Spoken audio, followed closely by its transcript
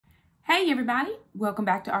Hey everybody, welcome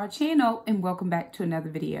back to our channel and welcome back to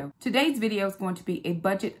another video. Today's video is going to be a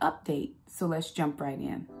budget update, so let's jump right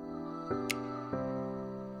in.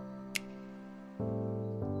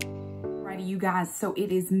 Alrighty you guys, so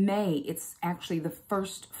it is May. It's actually the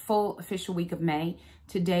first full official week of May.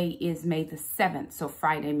 Today is May the 7th, so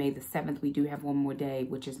Friday, May the 7th, we do have one more day,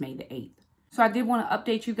 which is May the 8th. So I did want to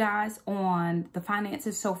update you guys on the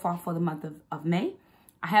finances so far for the month of May.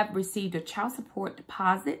 I have received a child support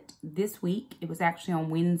deposit this week. It was actually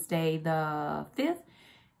on Wednesday the 5th.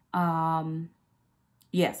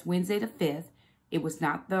 Yes, Wednesday the 5th. It was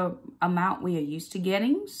not the amount we are used to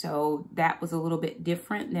getting, so that was a little bit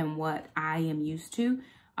different than what I am used to.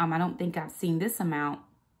 I don't think I've seen this amount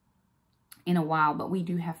in a while, but we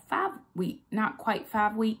do have not quite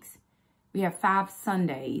 5 weeks. We have 5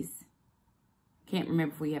 Sundays. Can't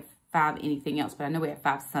remember if we have 5 anything else, but I know we have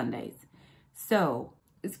 5 Sundays. So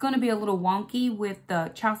it's going to be a little wonky with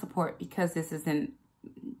the child support because this is an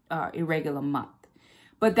irregular month.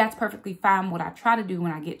 But that's perfectly fine. What I try to do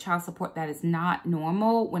when I get child support that is not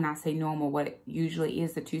normal, when I say normal, what it usually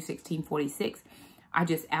is, the $216.46, I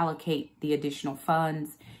just allocate the additional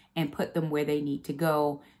funds and put them where they need to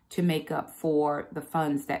go to make up for the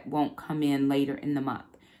funds that won't come in later in the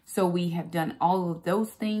month. So we have done all of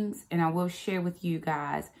those things, and I will share with you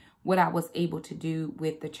guys what I was able to do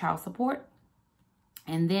with the child support.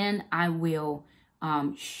 And then I will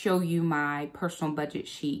show you my personal budget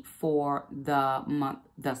sheet for the month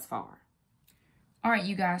thus far. All right,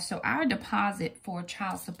 you guys. So our deposit for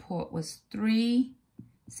child support was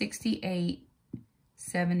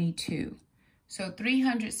 $368.72. So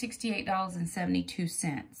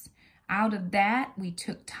 $368.72. Out of that, we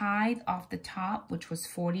took tithe off the top, which was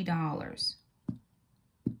 $40.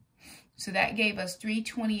 So that gave us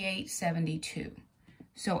 $328.72.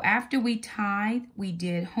 So after we tithe, we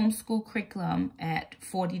did homeschool curriculum at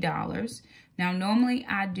 $40. Now, normally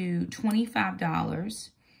I do $25.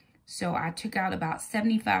 So I took out about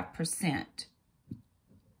 75%.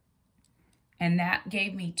 And that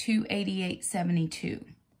gave me $288.72.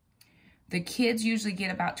 The kids usually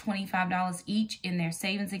get about $25 each in their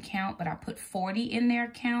savings account, but I put $40 in their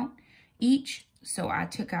account each. So I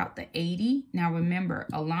took out the $80. Now remember,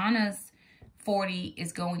 Alana's $40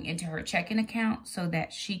 is going into her checking account so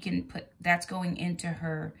that she can that's going into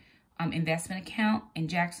her investment account, and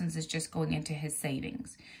Jackson's is just going into his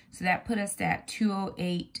savings. So that put us at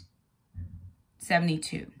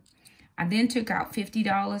 $208.72. I then took out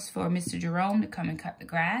 $50 for Mr. Jerome to come and cut the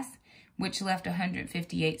grass, which left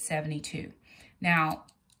 $158.72. Now,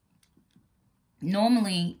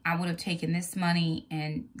 normally I would have taken this money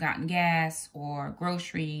and gotten gas or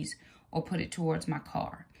groceries or put it towards my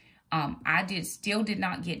car. I still did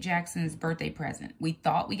not get Jackson's birthday present. We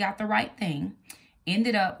thought we got the right thing.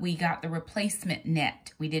 Ended up, we got the replacement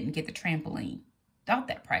net. We didn't get the trampoline. Thought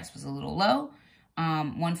that price was a little low.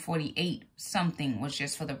 $148 something was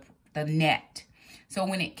just for the net. So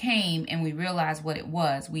when it came and we realized what it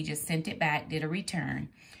was, we just sent it back, did a return,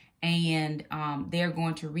 and they're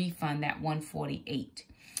going to refund that $148.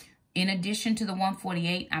 In addition to the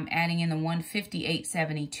 $148, I'm adding in the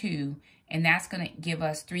 $158.72. And that's going to give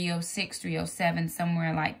us $306, $307,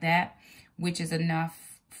 somewhere like that, which is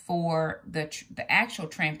enough for the actual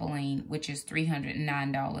trampoline, which is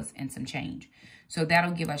 $309 and some change. So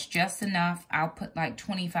that'll give us just enough. I'll put like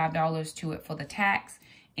 $25 to it for the tax,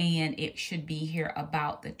 and it should be here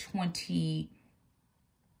about the 25th.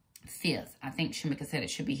 I think Shakema said it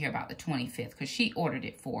should be here about the 25th because she ordered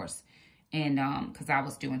it for us. And because I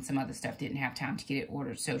was doing some other stuff, didn't have time to get it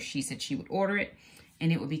ordered. So she said she would order it, and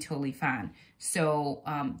it would be totally fine. So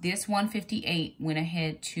this $158 went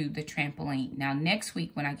ahead to the trampoline. Now, next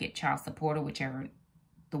week when I get child support, or whichever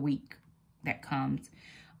the week that comes,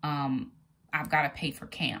 I've got to pay for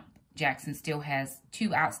camp. Jackson still has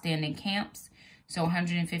 2 outstanding camps. So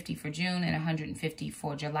 $150 for June and $150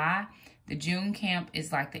 for July. The June camp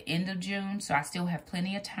is like the end of June, so I still have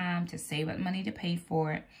plenty of time to save up money to pay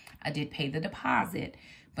for it. I did pay the deposit,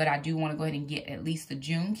 but I do want to go ahead and get at least the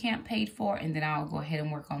June camp paid for, and then I'll go ahead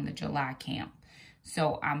and work on the July camp.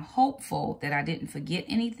 So I'm hopeful that I didn't forget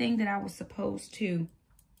anything that I was supposed to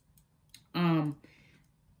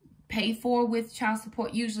pay for with child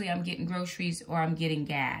support. Usually I'm getting groceries or I'm getting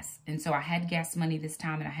gas. And so I had gas money this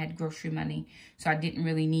time and I had grocery money. So I didn't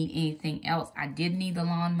really need anything else. I did need the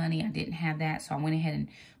lawn money. I didn't have that. So I went ahead and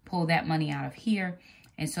pulled that money out of here.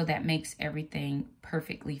 And so that makes everything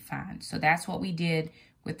perfectly fine. So that's what we did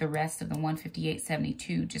with the rest of the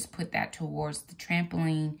 $158.72. Just put that towards the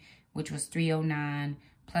trampoline, which was $309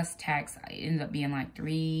 plus tax. It ended up being like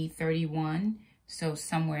 $331. So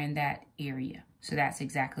somewhere in that area. So that's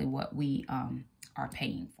exactly what we are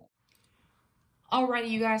paying for. Alrighty,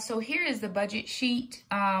 you guys, so here is the budget sheet.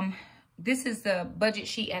 This is the budget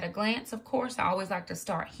sheet at a glance, of course. I always like to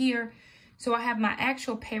start here. So I have my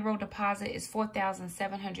actual payroll deposit is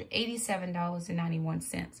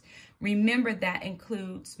 $4,787.91. Remember, that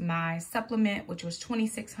includes my supplement, which was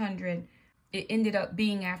 $2,600. It ended up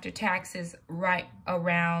being, after taxes, right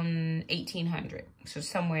around $1,800. So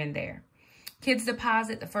somewhere in there. Kids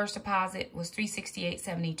deposit, the first deposit was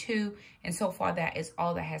 $368.72, and so far that is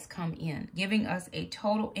all that has come in, giving us a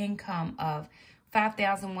total income of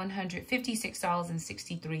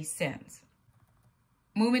 $5,156.63.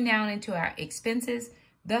 Moving down into our expenses,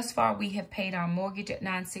 thus far we have paid our mortgage at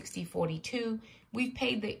 $960.42. We've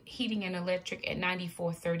paid the heating and electric at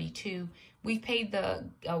 $94.32. We've paid the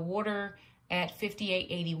water at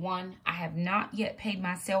 $58.81. I have not yet paid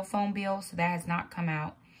my cell phone bill, so that has not come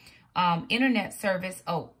out. Internet service,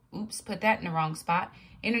 put that in the wrong spot.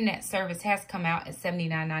 Internet service has come out at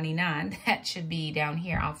 $79.99. That should be down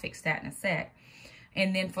here. I'll fix that in a sec.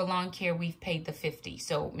 And then for lawn care, we've paid the $50.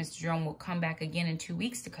 So Mr. Jerome will come back again in 2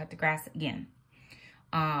 weeks to cut the grass again.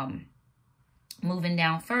 Moving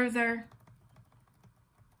down further.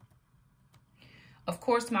 Of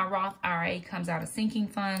course, my Roth IRA comes out of sinking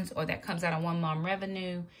funds, or that comes out of one mom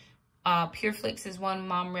revenue. PureFlix is one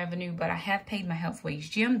mom revenue, but I have paid my Health Wage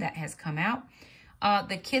Gym. That has come out.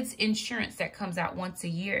 The kids insurance that comes out once a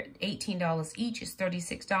year, $18 each, is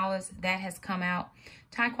 $36. That has come out.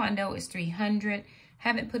 Taekwondo is $300.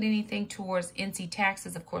 Haven't put anything towards NC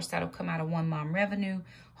taxes. Of course, that'll come out of one mom revenue.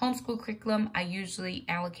 Homeschool curriculum, I usually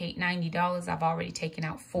allocate $90. I've already taken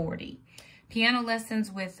out $40. Piano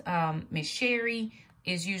lessons with Miss Sherry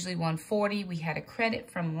is usually $140. We had a credit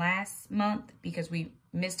from last month because we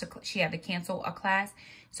missed she had to cancel a class,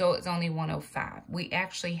 so it's only $105. We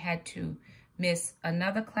actually had to miss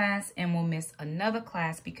another class, and we'll miss another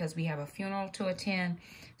class because we have a funeral to attend,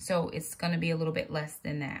 so it's going to be a little bit less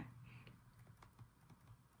than that.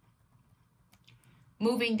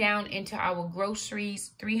 Moving down into our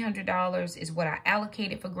groceries, $300 is what I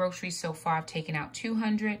allocated for groceries. So far, I've taken out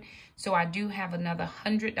 $200. So I do have another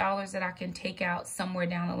 $100 that I can take out somewhere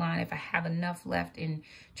down the line if I have enough left in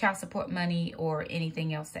child support money or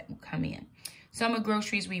anything else that will come in. Summer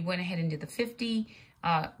groceries, we went ahead and did the $50.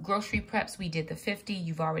 Grocery preps, we did the $50.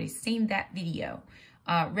 You've already seen that video.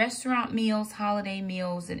 Restaurant meals, holiday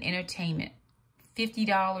meals, and entertainment,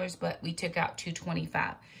 $50, but we took out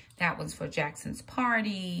 $225. That was for Jackson's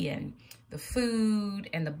party and the food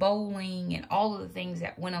and the bowling and all of the things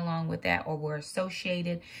that went along with that or were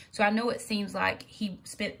associated. So I know it seems like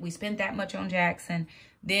we spent that much on Jackson.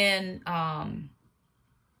 Then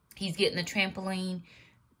he's getting the trampoline.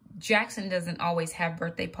 Jackson doesn't always have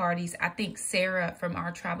birthday parties. I think Sarah from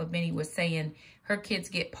our tribe of many was saying her kids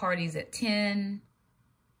get parties at 10,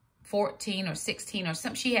 14, or 16 or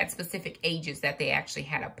something. She had specific ages that they actually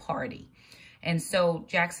had a party. And so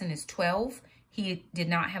Jackson is 12. He did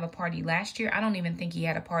not have a party last year. I don't even think he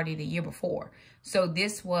had a party the year before. So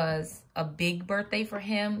this was a big birthday for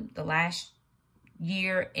him. The last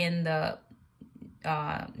year in the,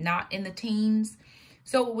 not in the teens.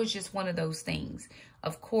 So it was just one of those things.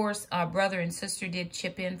 Of course, brother and sister did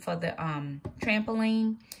chip in for the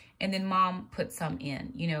trampoline. And then mom put some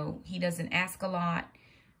in. You know, he doesn't ask a lot.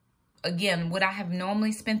 Again, would I have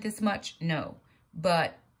normally spent this much? No.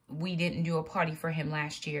 But we didn't do a party for him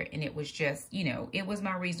last year, and it was just, you know, it was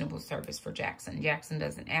my reasonable service for Jackson. Jackson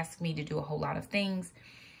doesn't ask me to do a whole lot of things.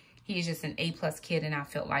 He is just an A+ kid, and I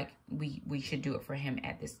felt like we should do it for him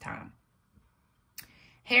at this time.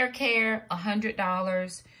 Hair care,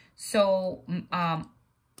 $100. So I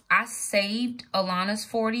saved Alana's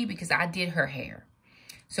 $40 because I did her hair.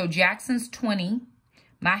 So Jackson's $20.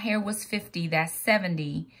 My hair was $50. That's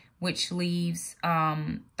 $70. Which leaves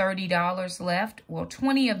 $30 left. Well,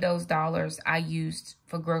 20 of those dollars I used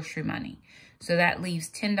for grocery money. So that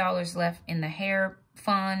leaves $10 left in the hair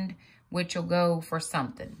fund, which will go for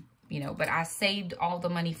something, you know. But I saved all the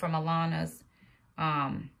money from Alana's.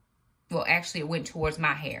 Well, actually, it went towards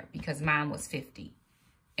my hair because mine was $50.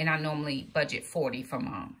 And I normally budget $40 for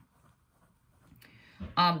mom.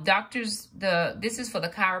 This is for the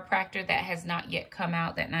chiropractor. That has not yet come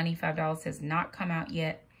out. That $95 has not come out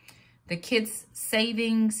yet. The kids'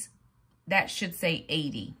 savings, that should say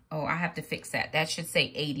 80. Oh, I have to fix that. That should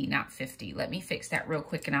say 80, not 50. Let me fix that real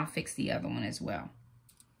quick, and I'll fix the other one as well.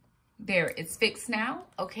 There, it's fixed now.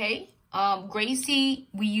 Okay. Gracie,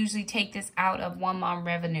 we usually take this out of one mom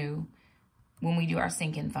revenue when we do our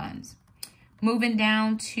sinking funds. Moving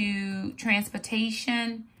down to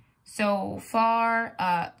transportation. So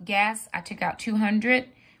far, gas, I took out $200.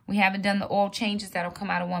 We haven't done the oil changes. That'll come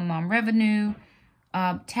out of one mom revenue.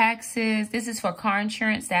 Taxes, this is for car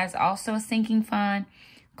insurance. That's also a sinking fund.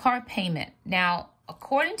 Car payment. Now,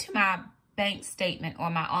 according to my bank statement or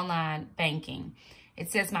my online banking, it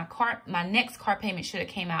says my next car payment should have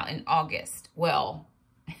came out in August. Well,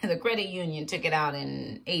 the credit union took it out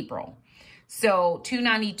in April. So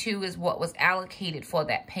 $292 is what was allocated for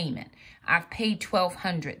that payment. I've paid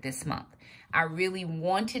 $1,200 this month. I really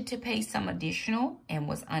wanted to pay some additional and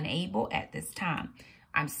was unable at this time.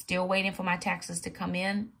 I'm still waiting for my taxes to come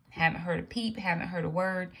in. Haven't heard a peep, haven't heard a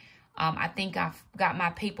word. I think I've got my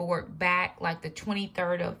paperwork back like the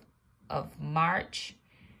 23rd of March.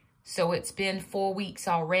 So it's been 4 weeks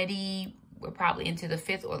already. We're probably into the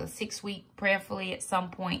 5th or the 6th week. Prayerfully, at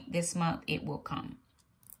some point this month, it will come.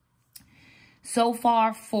 So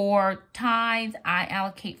far for tithes, I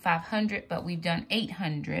allocate $500, but we've done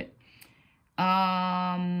 $800.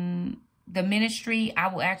 The ministry,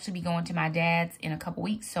 I will actually be going to my dad's in a couple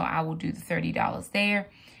weeks, so I will do the $30 there.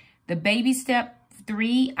 The baby step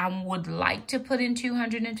 3, I would like to put in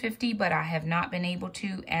 $250, but I have not been able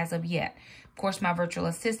to as of yet. Of course, my virtual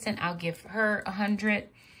assistant, I'll give her $100.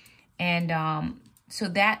 And so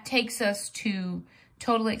that takes us to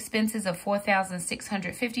total expenses of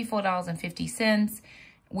 $4,654.50,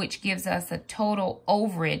 which gives us a total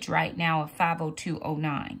overage right now of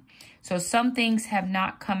 $502.09. So some things have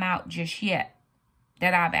not come out just yet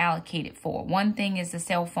that I've allocated for. One thing is the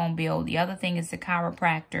cell phone bill. The other thing is the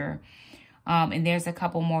chiropractor. And there's a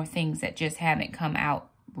couple more things that just haven't come out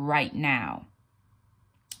right now.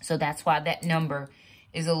 So that's why that number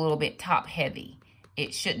is a little bit top heavy.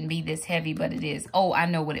 It shouldn't be this heavy, but it is. Oh, I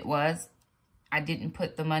know what it was. I didn't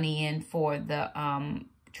put the money in for the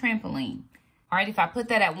trampoline. All right, if I put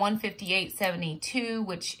that at $158.72,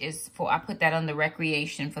 which is for, I put that on the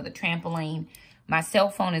recreation for the trampoline. My cell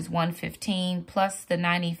phone is $115 plus the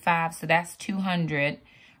 $95, so that's $200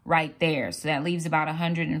 right there. So that leaves about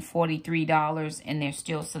 $143, and there's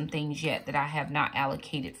still some things yet that I have not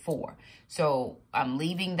allocated for. So I'm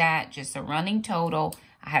leaving that just a running total.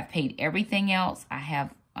 I have paid everything else. I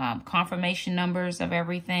have confirmation numbers of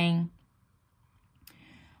everything.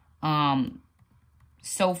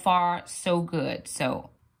 So far, so good. So,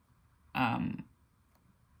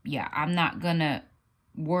 yeah, I'm not gonna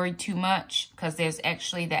worry too much because there's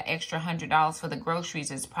actually that extra $100 for the groceries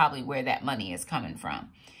is probably where that money is coming from.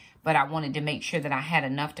 But I wanted to make sure that I had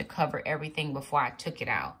enough to cover everything before I took it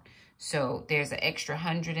out. So there's an extra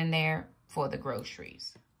 $100 in there for the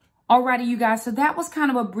groceries. Alrighty, you guys, so that was kind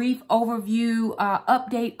of a brief overview,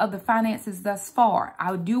 update of the finances thus far.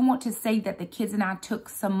 I do want to say that the kids and I took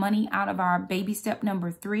some money out of our baby step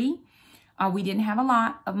number 3. We didn't have a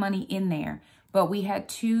lot of money in there, but we had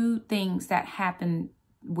 2 things that happened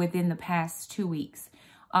within the past 2 weeks.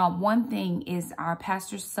 One thing is our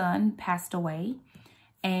pastor's son passed away,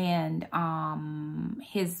 and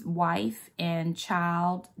his wife and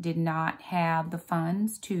child did not have the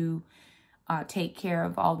funds to take care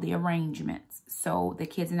of all the arrangements. So the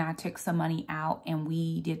kids and I took some money out, and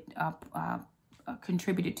we did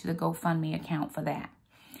contributed to the GoFundMe account for that.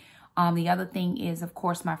 The other thing is, of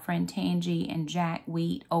course, my friend Tangi and Jack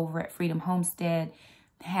Wheat over at Freedom Homestead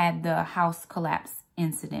had the house collapse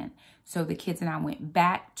incident. So the kids and I went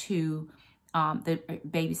back to the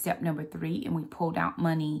baby step number 3, and we pulled out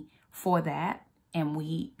money for that, and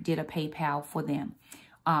we did a PayPal for them.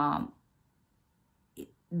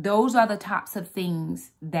 Those are the types of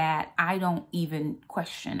things that I don't even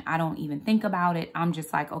question. I don't even think about it. I'm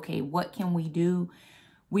just like, okay, what can we do?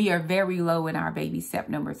 We are very low in our baby step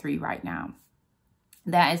number 3 right now.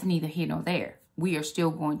 That is neither here nor there. We are still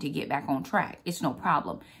going to get back on track. It's no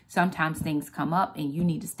problem. Sometimes things come up and you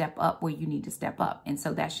need to step up where you need to step up. And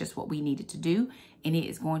so that's just what we needed to do. And it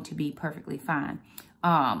is going to be perfectly fine.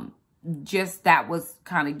 Just that was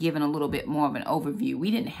kind of giving a little bit more of an overview.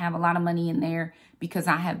 We didn't have a lot of money in there because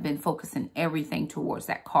I have been focusing everything towards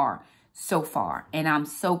that car so far. And I'm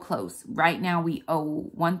so close. Right now we owe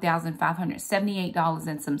 $1,578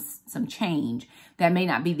 and some change. That may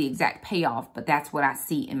not be the exact payoff, but that's what I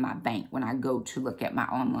see in my bank when I go to look at my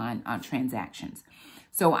online transactions.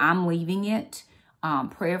 So I'm leaving it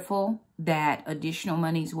prayerful that additional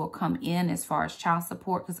monies will come in as far as child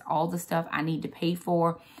support, because all the stuff I need to pay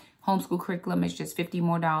for, homeschool curriculum is just $50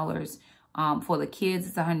 more. For the kids,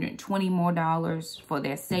 it's $120 more for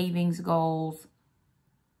their savings goals.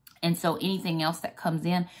 And so anything else that comes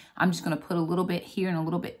in, I'm just going to put a little bit here and a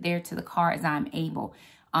little bit there to the car as I'm able.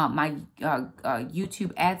 My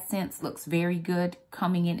YouTube AdSense looks very good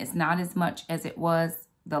coming in. It's not as much as it was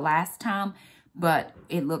the last time, but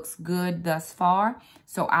it looks good thus far.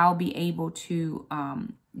 So I'll be able to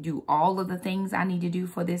do all of the things I need to do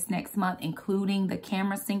for this next month, including the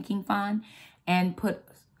camera sinking fund and put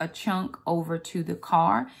a chunk over to the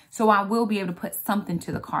car. So I will be able to put something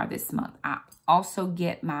to the car this month. I also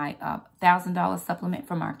get my $1,000 supplement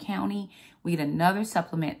from our county. We get another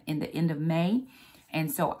supplement in the end of May. And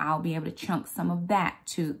so I'll be able to chunk some of that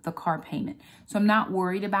to the car payment. So I'm not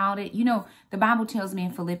worried about it. You know, the Bible tells me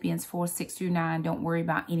in Philippians 4:6-9, don't worry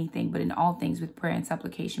about anything, but in all things with prayer and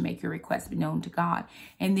supplication, make your requests be known to God.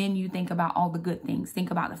 And then you think about all the good things.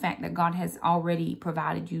 Think about the fact that God has already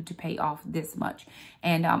provided you to pay off this much.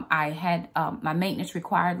 And I had my maintenance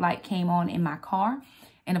required light came on in my car.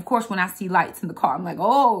 And of course, when I see lights in the car, I'm like,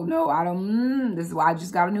 oh no, I don't, this is why I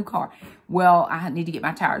just got a new car. Well, I need to get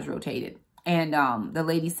my tires rotated. And the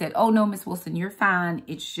lady said, oh, no, Miss Wilson, you're fine.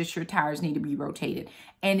 It's just your tires need to be rotated.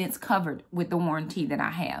 And it's covered with the warranty that I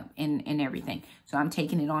have and everything. So I'm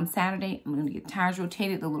taking it on Saturday. I'm going to get tires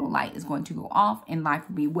rotated. The little light is going to go off and life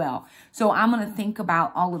will be well. So I'm going to think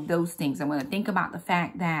about all of those things. I'm going to think about the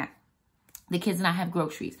fact that the kids and I have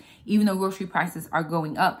groceries. Even though grocery prices are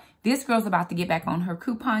going up, this girl's about to get back on her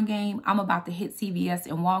coupon game. I'm about to hit CVS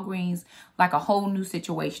and Walgreens. Like a whole new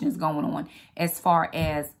situation is going on as far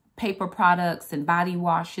as paper products and body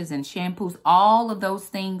washes and shampoos, all of those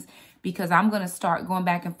things, because I'm going to start going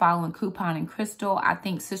back and following Coupon and Crystal. I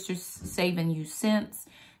think Sisters Saving You Cents,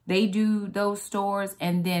 they do those stores.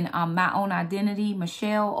 And then My Own Identity,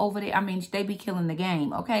 Michelle over there. I mean, they be killing the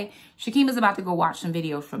game, okay? Shakema's about to go watch some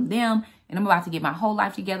videos from them, and I'm about to get my whole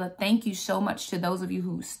life together. Thank you so much to those of you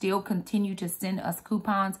who still continue to send us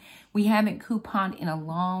coupons. We haven't couponed in a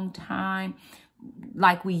long time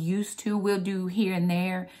like we used to. We'll do here and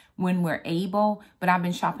there when we're able, but I've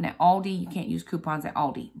been shopping at Aldi. You can't use coupons at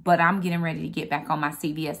Aldi, but I'm getting ready to get back on my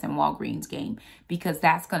CVS and Walgreens game, because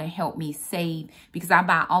that's going to help me save, because I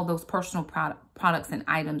buy all those personal products and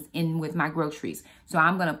items in with my groceries. So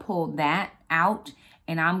I'm going to pull that out,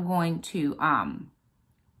 and I'm going to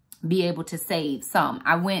be able to save some.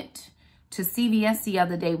 I went to CVS the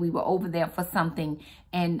other day. We were over there for something,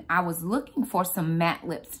 and I was looking for some matte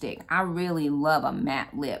lipstick. I really love a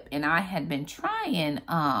matte lip, and I had been trying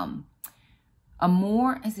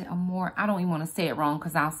Amore. Is it Amore? I don't even want to say it wrong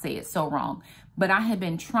because I'll say it so wrong. But I had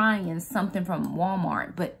been trying something from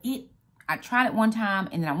Walmart, but I tried it one time,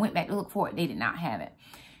 and then I went back to look for it. They did not have it.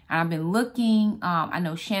 And I've been looking. I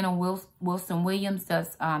know Shannon Wilson Williams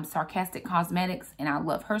does Sarcastic Cosmetics, and I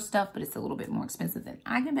love her stuff, but it's a little bit more expensive than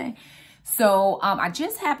I can pay. So I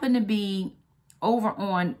just happened to be over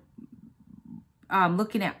on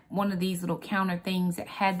looking at one of these little counter things that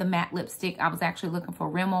had the matte lipstick. I was actually looking for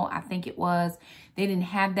Rimmel, I think it was. They didn't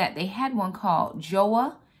have that. They had one called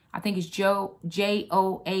Joah. I think it's Joah.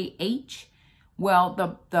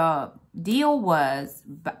 Well, the deal was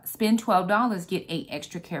spend $12, get 8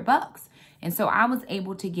 extra care bucks. And so I was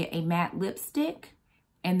able to get a matte lipstick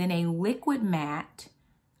and then a liquid matte.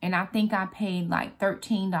 And I think I paid like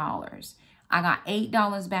 $13. I got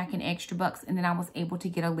 $8 back in extra bucks, and then I was able to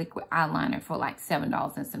get a liquid eyeliner for like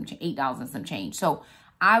 $7 and some $8 and some change. So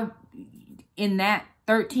in that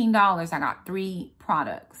 $13, I got 3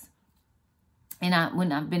 products, and I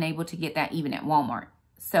wouldn't have been able to get that even at Walmart.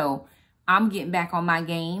 So I'm getting back on my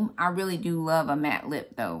game. I really do love a matte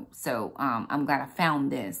lip though, so I'm glad I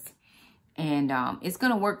found this. And it's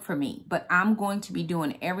going to work for me. But I'm going to be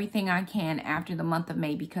doing everything I can after the month of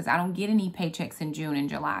May, because I don't get any paychecks in June and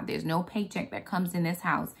July. There's no paycheck that comes in this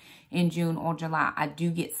house in June or July. I do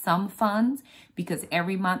get some funds because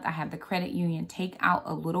every month I have the credit union take out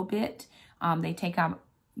a little bit. They take out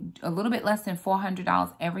a little bit less than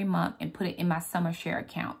 $400 every month and put it in my summer share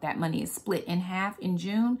account. That money is split in half in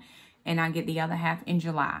June, and I get the other half in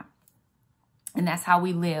July. And that's how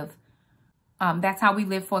we live. That's how we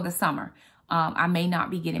live for the summer. I may not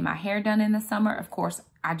be getting my hair done in the summer. Of course,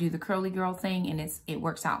 I do the curly girl thing, and it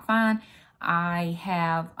works out fine. I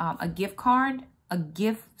have a gift card, a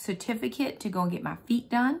gift certificate to go get my feet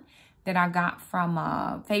done that I got from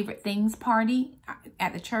a Favorite Things party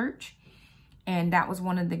at the church. And that was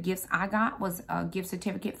one of the gifts I got, was a gift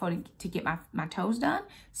certificate to get my toes done.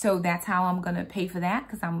 So that's how I'm going to pay for that,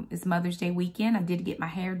 because it's Mother's Day weekend. I did get my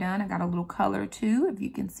hair done. I got a little color too, if you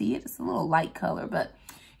can see it. It's a little light color, but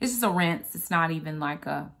it's just a rinse. It's not even like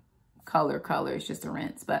a color. It's just a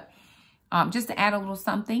rinse. But just to add a little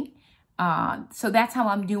something. So that's how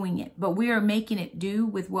I'm doing it. But we are making it do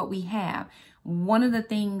with what we have. One of the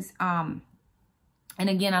things, and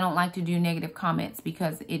again, I don't like to do negative comments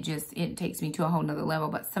because it takes me to a whole nother level.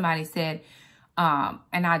 But somebody said,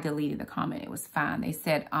 and I deleted the comment. It was fine. They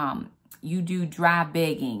said, you do dry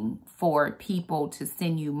begging for people to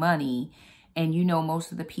send you money, and you know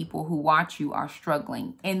most of the people who watch you are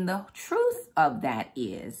struggling. And the truth of that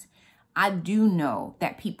is, I do know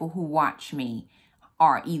that people who watch me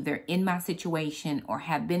are either in my situation or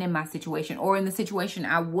have been in my situation or in the situation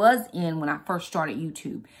I was in when I first started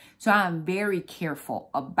YouTube. So I'm very careful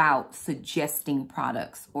about suggesting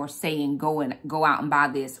products or saying go out and buy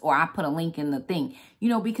this, or I put a link in the thing, you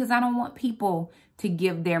know, because I don't want people to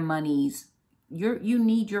give their monies. You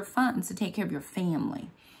need your funds to take care of your family.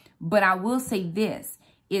 But I will say this,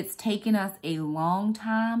 it's taken us a long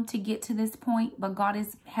time to get to this point, but God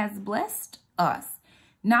has blessed us.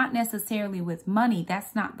 Not necessarily with money.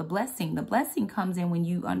 That's not the blessing. The blessing comes in when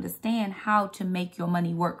you understand how to make your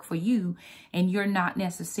money work for you, and you're not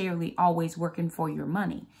necessarily always working for your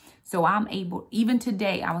money. So I'm able, even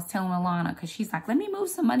today, I was telling Alana, because she's like, let me move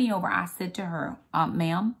some money over. I said to her,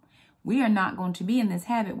 ma'am, we are not going to be in this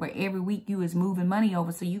habit where every week you is moving money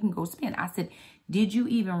over so you can go spend. I said, did you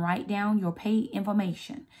even write down your pay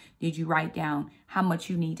information? Did you write down how much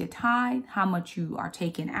you need to tithe, how much you are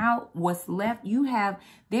taking out, what's left?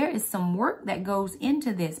 There is some work that goes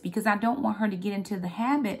into this, because I don't want her to get into the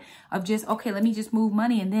habit of just, okay, let me just move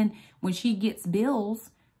money. And then when she gets bills,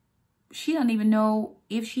 she doesn't even know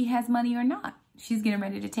if she has money or not. She's getting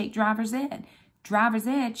ready to take driver's ed. Driver's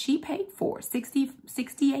ed, she paid for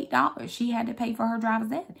 $68. She had to pay for her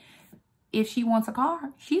driver's ed. If she wants a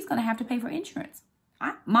car, she's going to have to pay for insurance.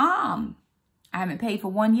 Mom, I haven't paid for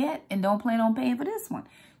one yet and don't plan on paying for this one.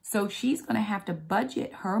 So she's going to have to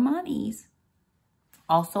budget her monies.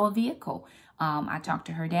 Also a vehicle. I talked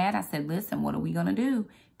to her dad. I said, listen, what are we going to do?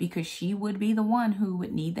 Because she would be the one who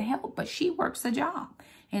would need the help, but she works a job.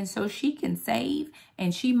 And so she can save,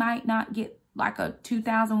 and she might not get like a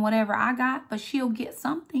 2,000 whatever I got, but she'll get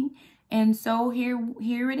something. And so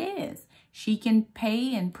here it is. She can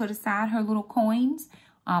pay and put aside her little coins.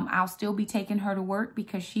 I'll still be taking her to work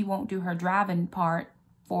because she won't do her driving part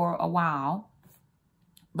for a while.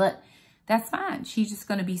 But that's fine. She's just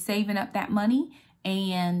going to be saving up that money.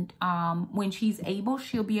 And when she's able,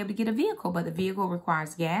 she'll be able to get a vehicle. But the vehicle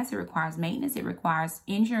requires gas. It requires maintenance. It requires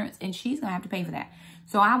insurance. And she's going to have to pay for that.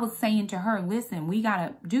 So I was saying to her, listen, we got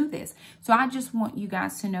to do this. So I just want you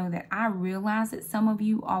guys to know that I realize that some of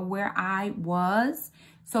you are where I was.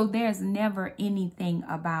 So there's never anything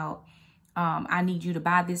about, I need you to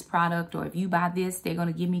buy this product, or if you buy this, they're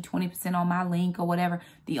going to give me 20% on my link or whatever.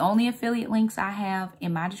 The only affiliate links I have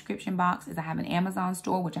in my description box is I have an Amazon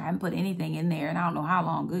store, which I haven't put anything in there, and I don't know how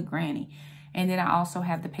long, good granny. And then I also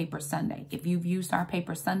have the Paper Sunday. If you've used our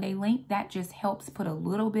Paper Sunday link, that just helps put a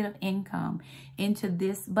little bit of income into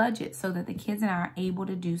this budget so that the kids and I are able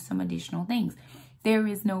to do some additional things. There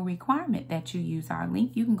is no requirement that you use our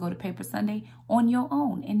link. You can go to Paper Sunday on your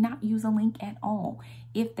own and not use a link at all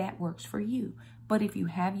if that works for you. But if you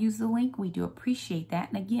have used the link, we do appreciate that.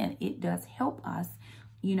 And again, it does help us,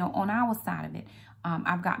 you know, on our side of it.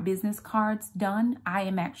 I've got business cards done. I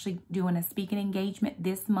am actually doing a speaking engagement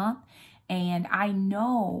this month. And I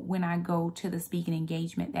know when I go to the speaking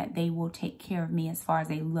engagement that they will take care of me as far as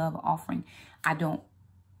a love offering. I don't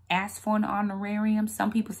ask for an honorarium. Some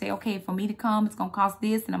people say, okay, for me to come, it's going to cost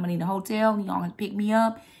this, and I'm going to need a hotel, and y'all going to pick me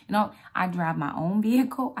up. You know, I drive my own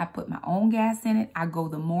vehicle. I put my own gas in it. I go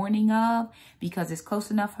the morning of because it's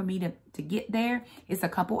close enough for me to get there. It's a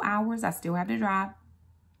couple hours. I still have to drive.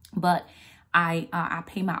 But I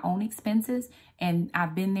pay my own expenses, and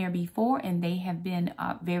I've been there before, and they have been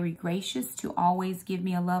very gracious to always give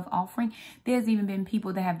me a love offering. There's even been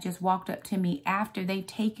people that have just walked up to me after they've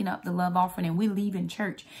taken up the love offering, and we leave in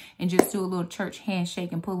church and just do a little church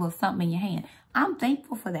handshake and put a little something in your hand. I'm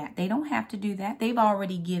thankful for that. They don't have to do that. They've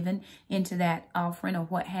already given into that offering or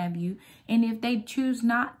what have you. And if they choose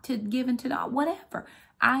not to give into that, whatever.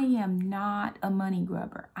 I am not a money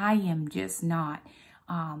grubber. I am just not.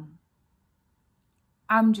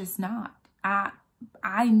 I'm just not.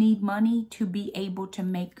 I need money to be able to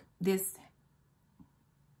make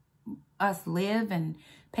us live and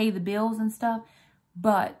pay the bills and stuff.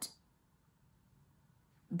 But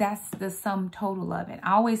that's the sum total of it.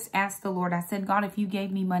 I always ask the Lord, I said, God, if you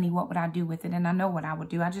gave me money, what would I do with it? And I know what I would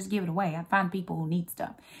do. I just give it away. I find people who need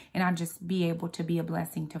stuff, and I just be able to be a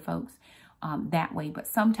blessing to folks that way. But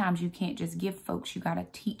sometimes you can't just give folks. You got to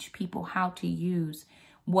teach people how to use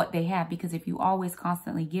what they have, because if you always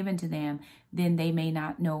constantly give into them, then they may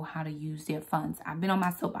not know how to use their funds. I've been on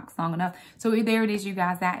my soapbox long enough. So there it is, you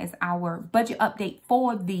guys. That is our budget update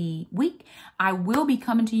for the week. I will be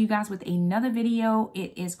coming to you guys with another video.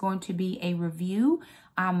 It is going to be a review.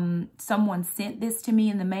 Someone sent this to me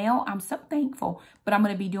in the mail. I'm so thankful, but I'm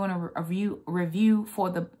going to be doing a review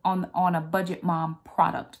for on a Budget Mom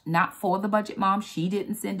product, not for the Budget Mom. She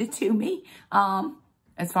didn't send it to me.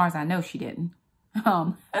 As far as I know, she didn't.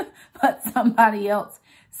 But somebody else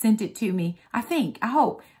sent it to me. I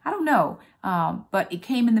hope, I don't know. But it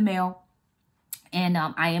came in the mail, And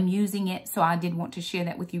I am using it, so I did want to share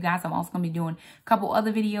that with you guys. I'm also going to be doing a couple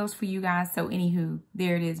other videos for you guys. So anywho,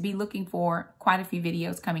 there it is. Be looking for quite a few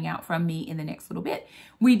videos coming out from me in the next little bit.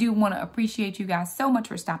 We do want to appreciate you guys so much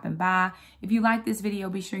for stopping by. If you like this video,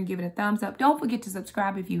 be sure and give it a thumbs up. Don't forget to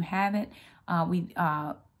subscribe if you haven't. We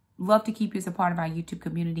love to keep you as a part of our YouTube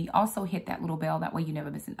community. Also hit that little bell. That way you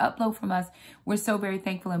never miss an upload from us. We're so very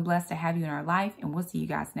thankful and blessed to have you in our life. And we'll see you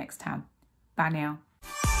guys next time. Bye now.